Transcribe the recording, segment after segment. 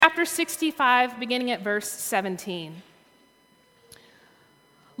chapter 65, beginning at verse 17.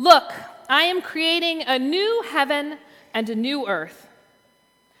 Look, I am creating a new heaven and a new earth.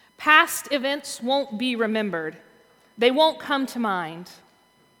 Past events won't be remembered. They won't come to mind.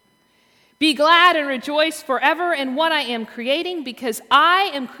 Be glad and rejoice forever in what I am creating, because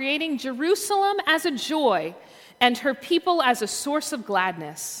I am creating Jerusalem as a joy and her people as a source of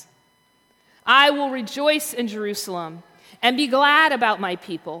gladness. I will rejoice in Jerusalem and be glad about my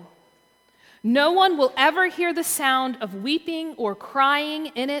people. No one will ever hear the sound of weeping or crying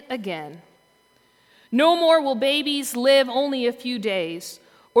in it again. No more will babies live only a few days,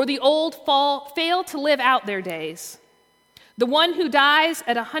 or the old fail to live out their days. The one who dies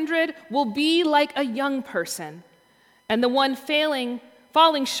at 100 will be like a young person, and the one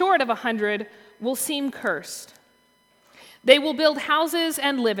falling short of 100 will seem cursed. They will build houses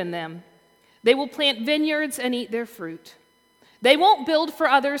and live in them. They will plant vineyards and eat their fruit. They won't build for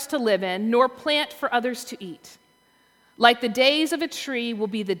others to live in, nor plant for others to eat. Like the days of a tree will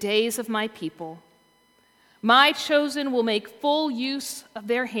be the days of my people. My chosen will make full use of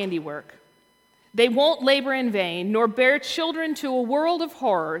their handiwork. They won't labor in vain, nor bear children to a world of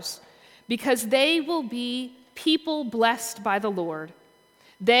horrors, because they will be people blessed by the Lord,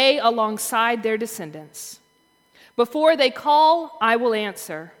 they alongside their descendants. Before they call, I will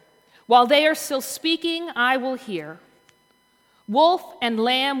answer. While they are still speaking, I will hear. Wolf and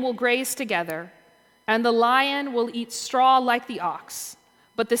lamb will graze together, and the lion will eat straw like the ox.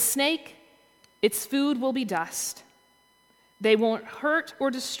 But the snake, its food will be dust. They won't hurt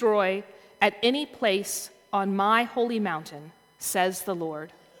or destroy at any place on my holy mountain, says the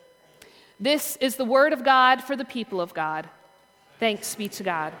Lord. This is the word of God for the people of God. Thanks be to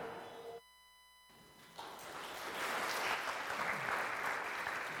God.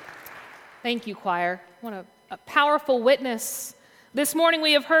 Thank you, choir. What a powerful witness. This morning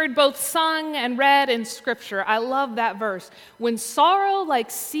we have heard both sung and read in Scripture. I love that verse. When sorrow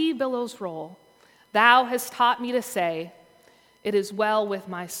like sea billows roll, thou hast taught me to say, it is well with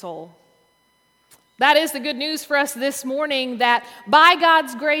my soul. That is the good news for us this morning, that by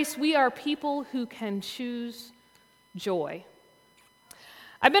God's grace we are people who can choose joy.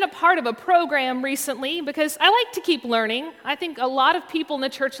 I've been a part of a program recently because I like to keep learning. I think a lot of people in the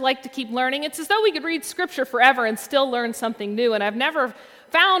church like to keep learning. It's as though we could read Scripture forever and still learn something new, and I've never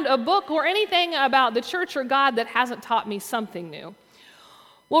found a book or anything about the church or God that hasn't taught me something new.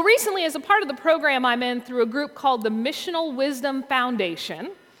 Well, recently, as a part of the program I'm in through a group called the Missional Wisdom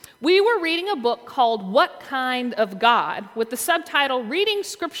Foundation, we were reading a book called What Kind of God, with the subtitle Reading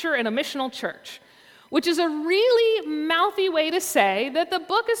Scripture in a Missional Church, which is a really mouthy way to say that the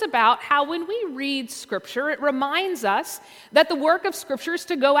book is about how when we read Scripture, it reminds us that the work of Scripture is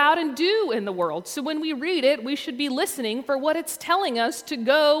to go out and do in the world. So when we read it, we should be listening for what it's telling us to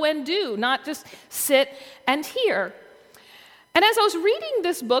go and do, not just sit and hear. And as I was reading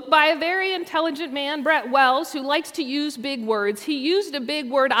this book by a very intelligent man, Brett Wells, who likes to use big words, he used a big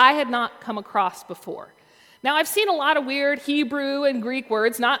word I had not come across before. Now, I've seen a lot of weird Hebrew and Greek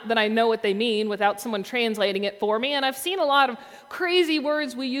words, not that I know what they mean without someone translating it for me, and I've seen a lot of crazy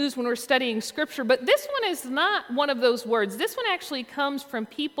words we use when we're studying Scripture, but this one is not one of those words. This one actually comes from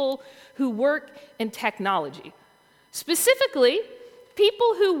people who work in technology. Specifically,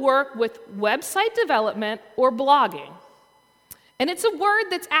 people who work with website development or blogging. And it's a word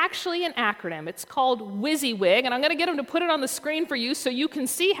that's actually an acronym. It's called WYSIWYG, and I'm going to get them to put it on the screen for you so you can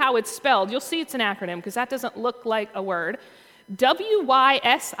see how it's spelled. You'll see it's an acronym because that doesn't look like a word. WYSIWYG,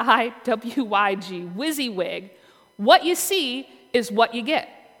 WYSIWYG. What you see is what you get.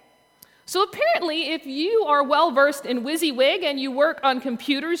 So apparently, if you are well-versed in WYSIWYG and you work on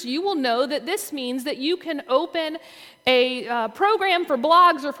computers, you will know that this means that you can open a program for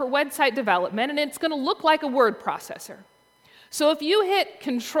blogs or for website development, and it's going to look like a word processor. So if you hit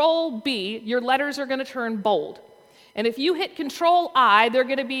Control-B, your letters are going to turn bold. And if you hit Control-I, they're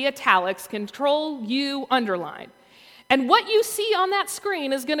going to be italics, Control-U, underline. And what you see on that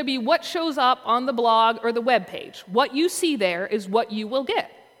screen is going to be what shows up on the blog or the web page. What you see there is what you will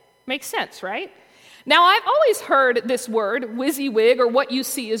get. Makes sense, right? Now, I've always heard this word, WYSIWYG, or what you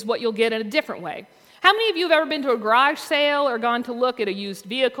see is what you'll get, in a different way. How many of you have ever been to a garage sale or gone to look at a used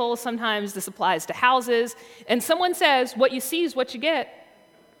vehicle? Sometimes this applies to houses. And someone says, what you see is what you get,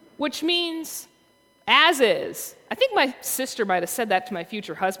 which means as is. I think my sister might have said that to my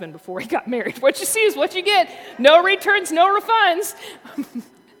future husband before he got married. What you see is what you get. No returns, no refunds.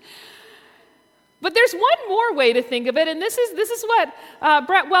 But there's one more way to think of it, and this is what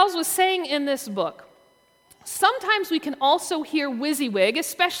Brett Wells was saying in this book. Sometimes we can also hear WYSIWYG,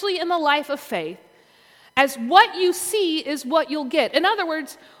 especially in the life of faith, as what you see is what you'll get. In other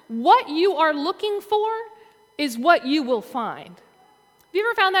words, what you are looking for is what you will find. Have you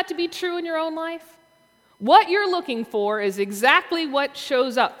ever found that to be true in your own life? What you're looking for is exactly what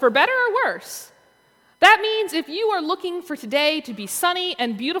shows up, for better or worse. That means if you are looking for today to be sunny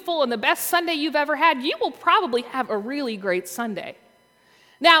and beautiful and the best Sunday you've ever had, you will probably have a really great Sunday.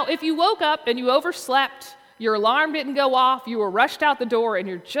 Now, if you woke up and you overslept, your alarm didn't go off, you were rushed out the door and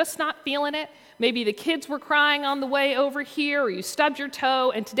you're just not feeling it, maybe the kids were crying on the way over here, or you stubbed your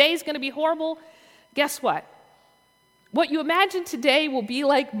toe, and today's going to be horrible, guess what? What you imagine today will be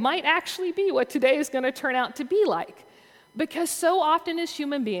like might actually be what today is going to turn out to be like. Because so often as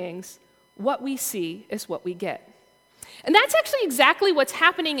human beings, what we see is what we get. And that's actually exactly what's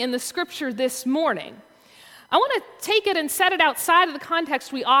happening in the scripture this morning. I want to take it and set it outside of the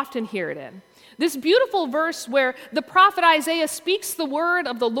context we often hear it in. This beautiful verse where the prophet Isaiah speaks the word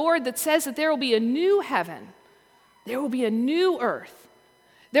of the Lord that says that there will be a new heaven, there will be a new earth,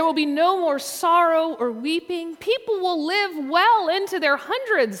 there will be no more sorrow or weeping. People will live well into their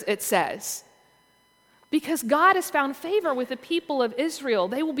hundreds, it says, because God has found favor with the people of Israel.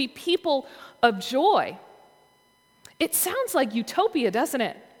 They will be people of joy. It sounds like utopia, doesn't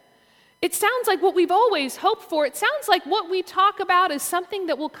it? It sounds like what we've always hoped for. It sounds like what we talk about is something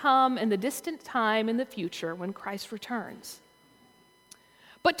that will come in the distant time in the future when Christ returns.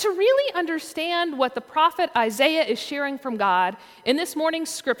 But to really understand what the prophet Isaiah is sharing from God in this morning's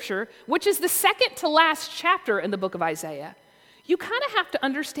scripture, which is the second to last chapter in the book of Isaiah, you kind of have to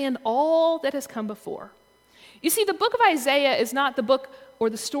understand all that has come before. You see, the book of Isaiah is not the book or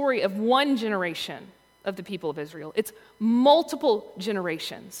the story of one generation of the people of Israel. It's multiple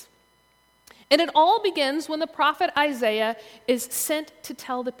generations. And it all begins when the prophet Isaiah is sent to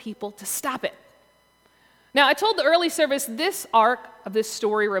tell the people to stop it. Now, I told the early service this arc of this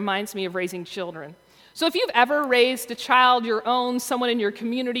story reminds me of raising children. So if you've ever raised a child, your own, someone in your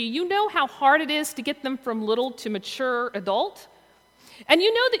community, you know how hard it is to get them from little to mature adult. And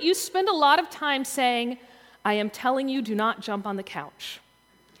you know that you spend a lot of time saying, I am telling you, do not jump on the couch.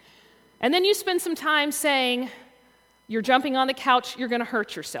 And then you spend some time saying, you're jumping on the couch, you're going to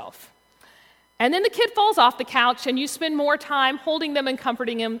hurt yourself. And then the kid falls off the couch, and you spend more time holding them and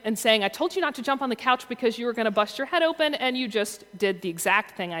comforting them and saying, I told you not to jump on the couch because you were going to bust your head open, and you just did the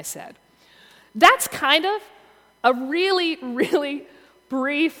exact thing I said. That's kind of a really, really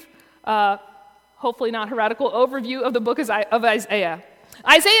brief, hopefully not heretical overview of the book of Isaiah.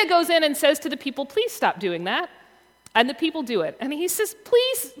 Isaiah goes in and says to the people, please stop doing that. And the people do it. And he says,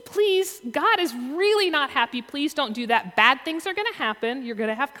 please, God is really not happy. Please don't do that. Bad things are going to happen. You're going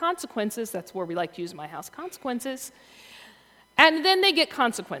to have consequences. That's where we like to use my house, consequences. And then they get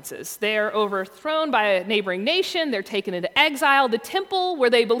consequences. They're overthrown by a neighboring nation. They're taken into exile. The temple where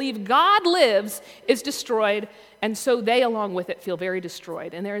they believe God lives is destroyed. And so they, along with it, feel very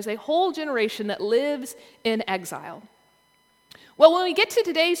destroyed. And there is a whole generation that lives in exile. Well, when we get to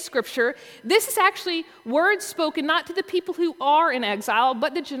today's scripture, this is actually words spoken not to the people who are in exile,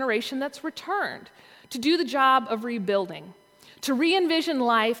 but the generation that's returned to do the job of rebuilding, to re-envision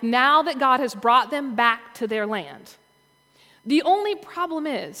life now that God has brought them back to their land. The only problem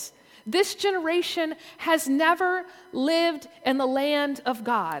is, this generation has never lived in the land of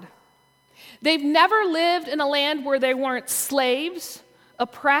God. They've never lived in a land where they weren't slaves,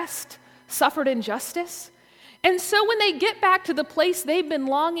 oppressed, suffered injustice. And so when they get back to the place they've been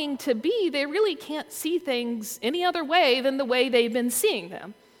longing to be, they really can't see things any other way than the way they've been seeing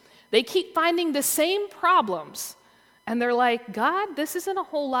them. They keep finding the same problems, and they're like, God, this isn't a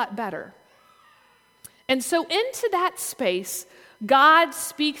whole lot better. And so into that space, God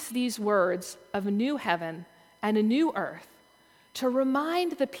speaks these words of a new heaven and a new earth to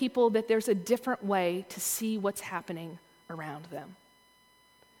remind the people that there's a different way to see what's happening around them.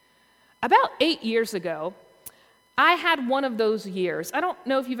 About 8 years ago, I had one of those years. I don't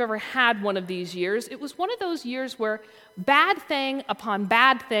know if you've ever had one of these years. It was one of those years where bad thing upon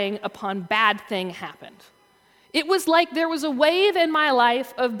bad thing upon bad thing happened. It was like there was a wave in my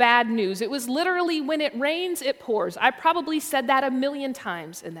life of bad news. It was literally when it rains, it pours. I probably said that 1,000,000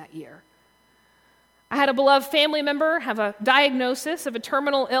 times in that year. I had a beloved family member have a diagnosis of a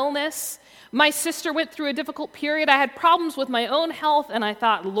terminal illness. My sister went through a difficult period. I had problems with my own health, and I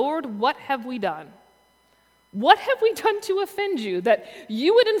thought, Lord, what have we done? What have we done to offend you that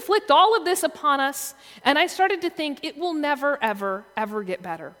you would inflict all of this upon us? And I started to think it will never, ever, ever get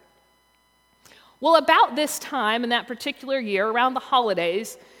better. Well, about this time in that particular year, around the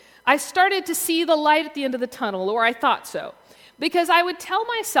holidays, I started to see the light at the end of the tunnel, or I thought so, because I would tell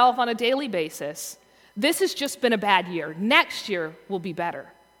myself on a daily basis, this has just been a bad year. Next year will be better.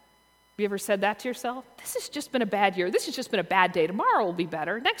 you ever said that to yourself? This has just been a bad year. This has just been a bad day. Tomorrow will be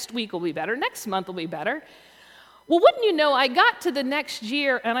better. Next week will be better. Next month will be better. Well, wouldn't you know, I got to the next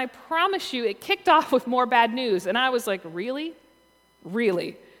year, and I promise you, it kicked off with more bad news. And I was like, really?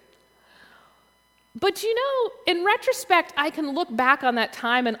 Really? But you know, in retrospect, I can look back on that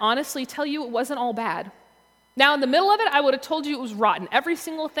time and honestly tell you it wasn't all bad. Now, in the middle of it, I would have told you it was rotten. Every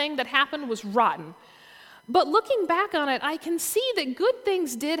single thing that happened was rotten. But looking back on it, I can see that good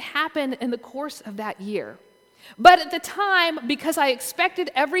things did happen in the course of that year. But at the time, because I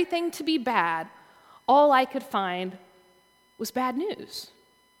expected everything to be bad, all I could find was bad news.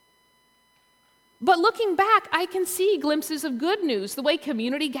 But looking back, I can see glimpses of good news, the way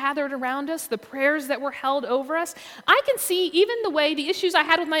community gathered around us, the prayers that were held over us. I can see even the way the issues I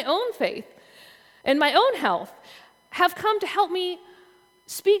had with my own faith and my own health have come to help me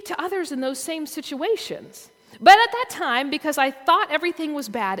speak to others in those same situations. But at that time, because I thought everything was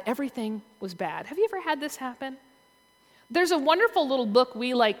bad, everything was bad. Have you ever had this happen? There's a wonderful little book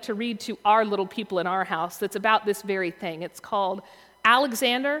we like to read to our little people in our house that's about this very thing. It's called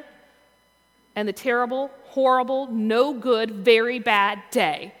Alexander and the Terrible, Horrible, No Good, Very Bad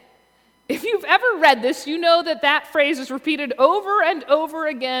Day. If you've ever read this, you know that that phrase is repeated over and over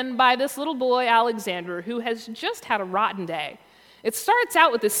again by this little boy, Alexander, who has just had a rotten day. It starts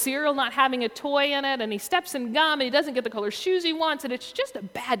out with the cereal not having a toy in it, and he steps in gum, and he doesn't get the color shoes he wants, and it's just a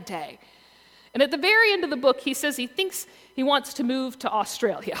bad day. And at the very end of the book, he says he thinks he wants to move to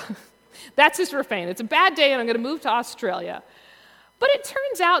Australia. That's his refrain. It's a bad day, and I'm going to move to Australia. But it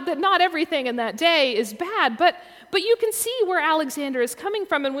turns out that not everything in that day is bad, but you can see where Alexander is coming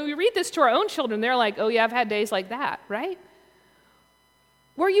from. And when we read this to our own children, they're like, oh yeah, I've had days like that, right?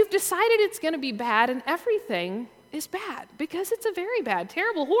 Where you've decided it's going to be bad, and everything is bad because it's a very bad,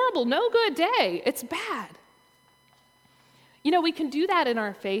 terrible, horrible, no good day. It's bad. You know, we can do that in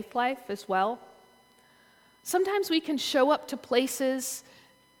our faith life as well. Sometimes we can show up to places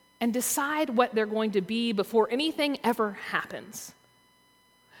and decide what they're going to be before anything ever happens.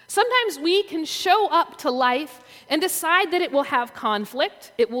 Sometimes we can show up to life and decide that it will have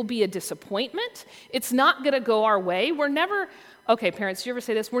conflict, it will be a disappointment, it's not going to go our way. Okay, parents, do you ever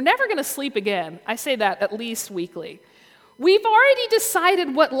say this? We're never going to sleep again. I say that at least weekly. We've already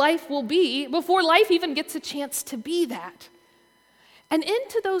decided what life will be before life even gets a chance to be that. And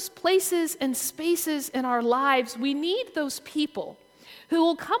into those places and spaces in our lives, we need those people who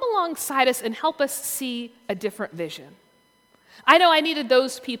will come alongside us and help us see a different vision. I know I needed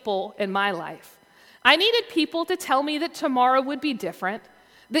those people in my life. I needed people to tell me that tomorrow would be different,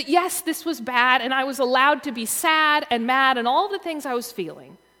 that yes, this was bad, and I was allowed to be sad and mad and all the things I was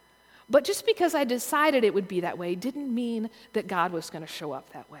feeling. But just because I decided it would be that way didn't mean that God was going to show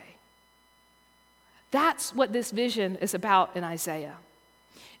up that way. That's what this vision is about in Isaiah.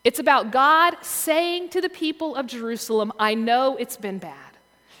 It's about God saying to the people of Jerusalem, I know it's been bad.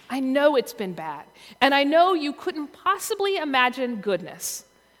 I know it's been bad. And I know you couldn't possibly imagine goodness.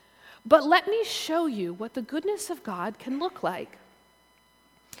 But let me show you what the goodness of God can look like.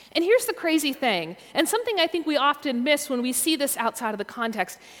 And here's the crazy thing, and something I think we often miss when we see this outside of the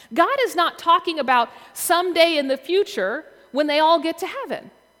context. God is not talking about someday in the future when they all get to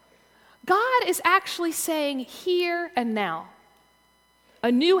heaven. God is actually saying here and now,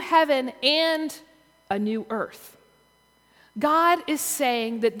 a new heaven and a new earth. God is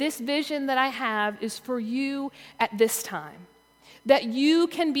saying that this vision that I have is for you at this time, that you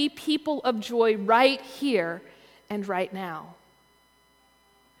can be people of joy right here and right now.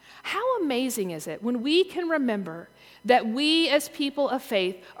 How amazing is it when we can remember that we as people of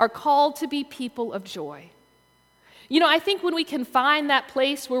faith are called to be people of joy? You know, I think when we can find that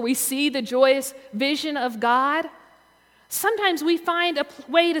place where we see the joyous vision of God, sometimes we find a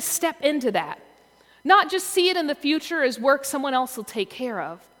way to step into that. Not just see it in the future as work someone else will take care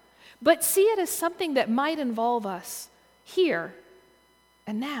of, but see it as something that might involve us here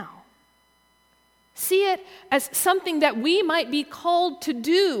and now. See it as something that we might be called to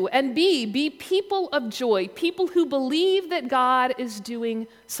do and be people of joy, people who believe that God is doing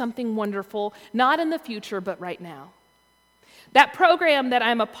something wonderful, not in the future, but right now. That program that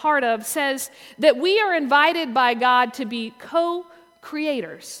I'm a part of says that we are invited by God to be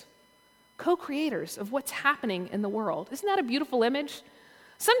co-creators of what's happening in the world. Isn't that a beautiful image?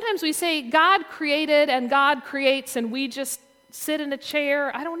 Sometimes we say God created and God creates and we just sit in a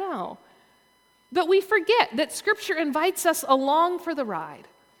chair. I don't know. But we forget that Scripture invites us along for the ride.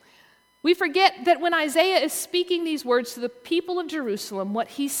 We forget that when Isaiah is speaking these words to the people of Jerusalem, what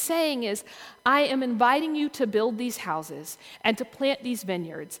he's saying is, I am inviting you to build these houses and to plant these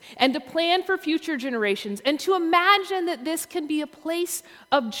vineyards and to plan for future generations and to imagine that this can be a place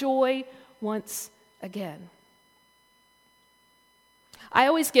of joy once again. I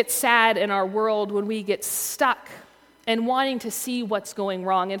always get sad in our world when we get stuck and wanting to see what's going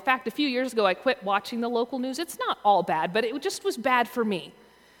wrong. In fact, a few years ago, I quit watching the local news. It's not all bad, but it just was bad for me.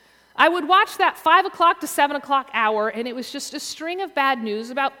 I would watch that 5 o'clock to 7 o'clock hour, and it was just a string of bad news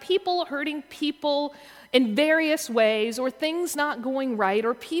about people hurting people in various ways, or things not going right,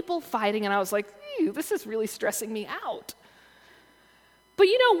 or people fighting, and I was like, this is really stressing me out. But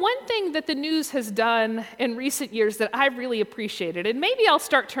one thing that the news has done in recent years that I've really appreciated, and maybe I'll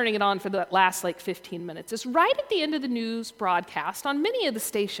start turning it on for the last 15 minutes, is right at the end of the news broadcast on many of the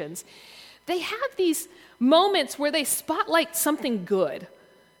stations, they have these moments where they spotlight something good.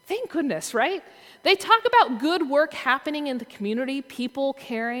 Thank goodness, right? They talk about good work happening in the community, people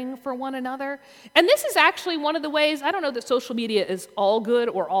caring for one another. And this is actually one of the ways, I don't know that social media is all good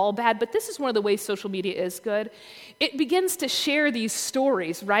or all bad, but this is one of the ways social media is good. It begins to share these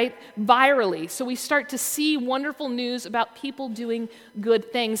stories, right, virally. So we start to see wonderful news about people doing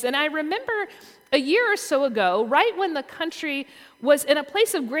good things. And I remember a year or so ago, right when the country was in a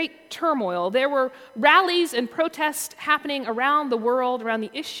place of great turmoil, there were rallies and protests happening around the world around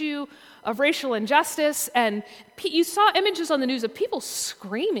the issue of racial injustice, and you saw images on the news of people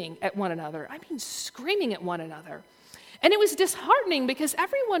screaming at one another. I mean, screaming at one another. And it was disheartening because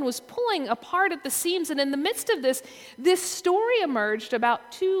everyone was pulling apart at the seams, and in the midst of this story emerged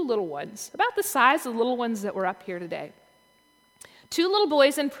about two little ones, about the size of the little ones that were up here today. Two little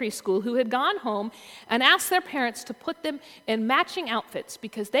boys in preschool who had gone home and asked their parents to put them in matching outfits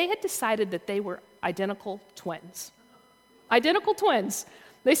because they had decided that they were identical twins. Identical twins.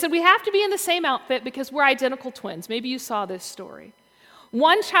 They said, we have to be in the same outfit because we're identical twins. Maybe you saw this story.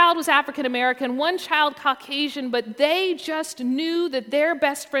 One child was African American, one child Caucasian, but they just knew that their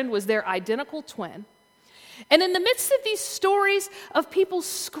best friend was their identical twin. And in the midst of these stories of people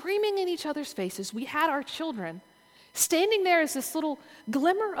screaming in each other's faces, we had our children standing there as this little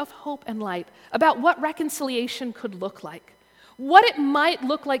glimmer of hope and light about what reconciliation could look like, what it might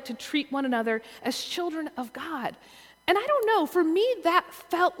look like to treat one another as children of God. And I don't know, for me, that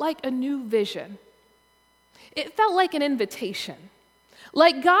felt like a new vision. It felt like an invitation.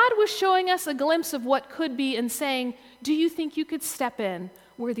 Like God was showing us a glimpse of what could be and saying, do you think you could step in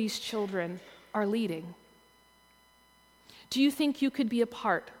where these children are leading? Do you think you could be a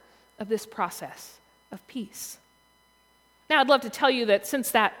part of this process of peace? Now, I'd love to tell you that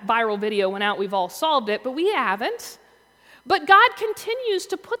since that viral video went out, we've all solved it, but we haven't. But God continues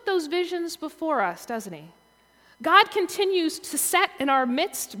to put those visions before us, doesn't he? God continues to set in our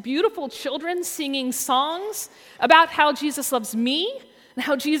midst beautiful children singing songs about how Jesus loves me and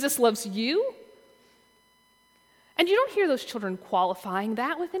how Jesus loves you. And you don't hear those children qualifying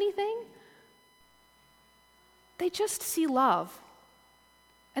that with anything. They just see love.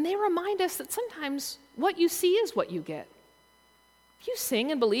 And they remind us that sometimes what you see is what you get. If you sing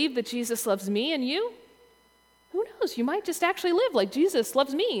and believe that Jesus loves me and you, who knows, you might just actually live like Jesus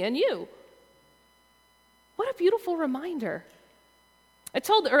loves me and you. What a beautiful reminder. I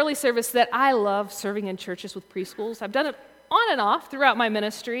told the early service that I love serving in churches with preschools. I've done it on and off throughout my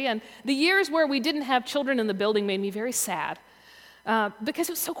ministry, and the years where we didn't have children in the building made me very sad because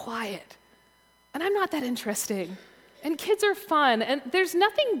it was so quiet. And I'm not that interesting. And kids are fun, and there's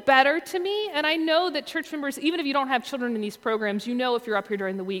nothing better to me, and I know that church members, even if you don't have children in these programs, you know if you're up here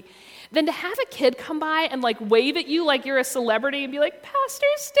during the week, than to have a kid come by and wave at you like you're a celebrity and be like, Pastor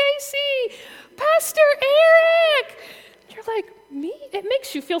Stacy, Pastor Eric. You're like, me? It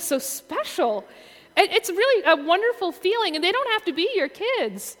makes you feel so special. And it's really a wonderful feeling, and they don't have to be your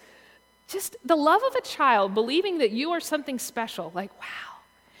kids. Just the love of a child, believing that you are something special, like, wow.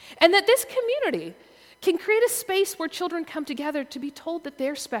 And that this community can create a space where children come together to be told that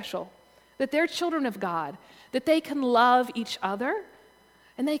they're special, that they're children of God, that they can love each other,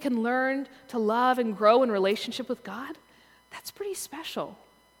 and they can learn to love and grow in relationship with God. That's pretty special.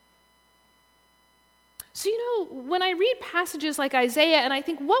 So, when I read passages like Isaiah and I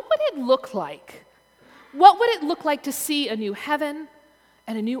think, what would it look like? What would it look like to see a new heaven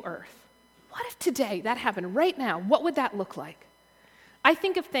and a new earth? What if today that happened right now? What would that look like? I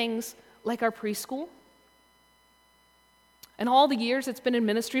think of things like our preschool, and all the years it's been in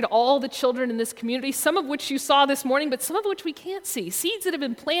ministry to all the children in this community, some of which you saw this morning, but some of which we can't see, seeds that have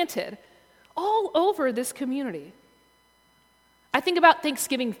been planted all over this community. I think about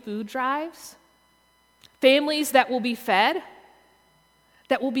Thanksgiving food drives, families that will be fed,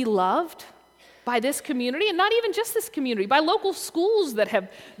 that will be loved by this community, and not even just this community, by local schools that have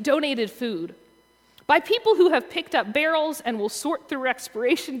donated food, by people who have picked up barrels and will sort through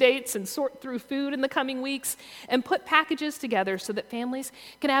expiration dates and sort through food in the coming weeks and put packages together so that families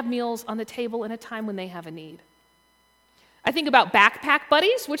can have meals on the table in a time when they have a need. I think about Backpack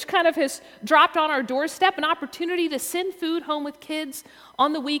Buddies, which kind of has dropped on our doorstep an opportunity to send food home with kids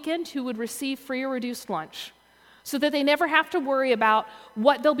on the weekend who would receive free or reduced lunch so that they never have to worry about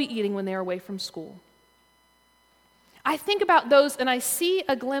what they'll be eating when they're away from school. I think about those and I see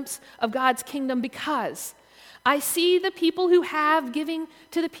a glimpse of God's kingdom because I see the people who have giving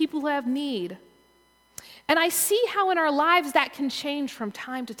to the people who have need. And I see how in our lives that can change from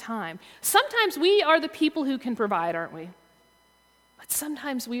time to time. Sometimes we are the people who can provide, aren't we? But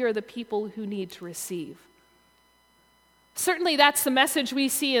sometimes we are the people who need to receive. Certainly that's the message we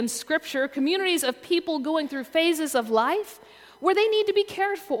see in Scripture, communities of people going through phases of life where they need to be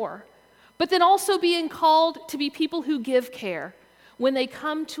cared for, but then also being called to be people who give care when they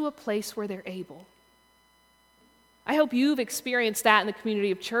come to a place where they're able. I hope you've experienced that in the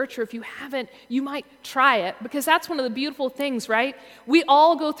community of church, or if you haven't, you might try it, because that's one of the beautiful things, right? We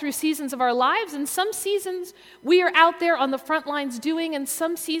all go through seasons of our lives, and some seasons we are out there on the front lines doing, and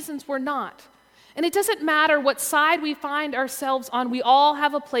some seasons we're not. And it doesn't matter what side we find ourselves on, we all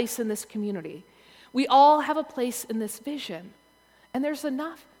have a place in this community. We all have a place in this vision, and there's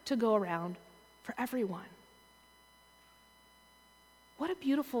enough to go around for everyone. What a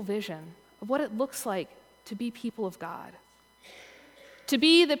beautiful vision of what it looks like to be people of God, to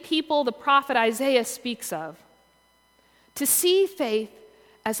be the people the prophet Isaiah speaks of, to see faith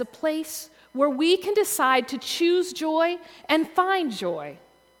as a place where we can decide to choose joy and find joy,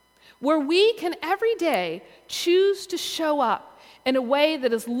 where we can every day choose to show up in a way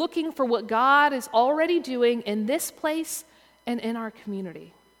that is looking for what God is already doing in this place and in our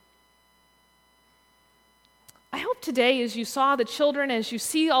community. I hope today, as you saw the children, as you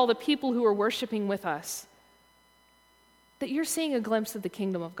see all the people who are worshiping with us, that you're seeing a glimpse of the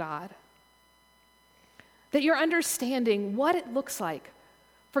kingdom of God. That you're understanding what it looks like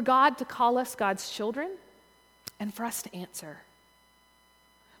for God to call us God's children and for us to answer.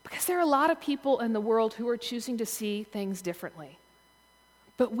 Because there are a lot of people in the world who are choosing to see things differently.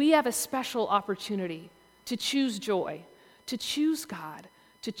 But we have a special opportunity to choose joy, to choose God,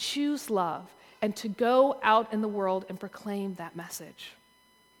 to choose love, and to go out in the world and proclaim that message.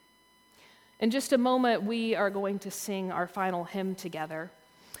 In just a moment, we are going to sing our final hymn together.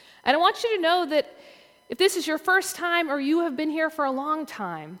 And I want you to know that if this is your first time or you have been here for a long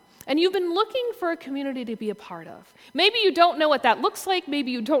time and you've been looking for a community to be a part of, maybe you don't know what that looks like, maybe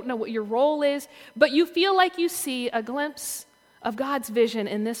you don't know what your role is, but you feel like you see a glimpse of God's vision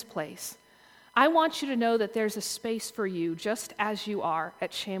in this place, I want you to know that there's a space for you just as you are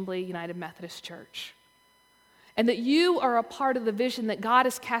at Chamblee United Methodist Church. And that you are a part of the vision that God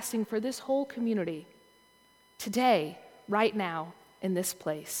is casting for this whole community today, right now, in this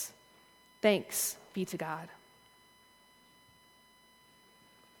place. Thanks be to God.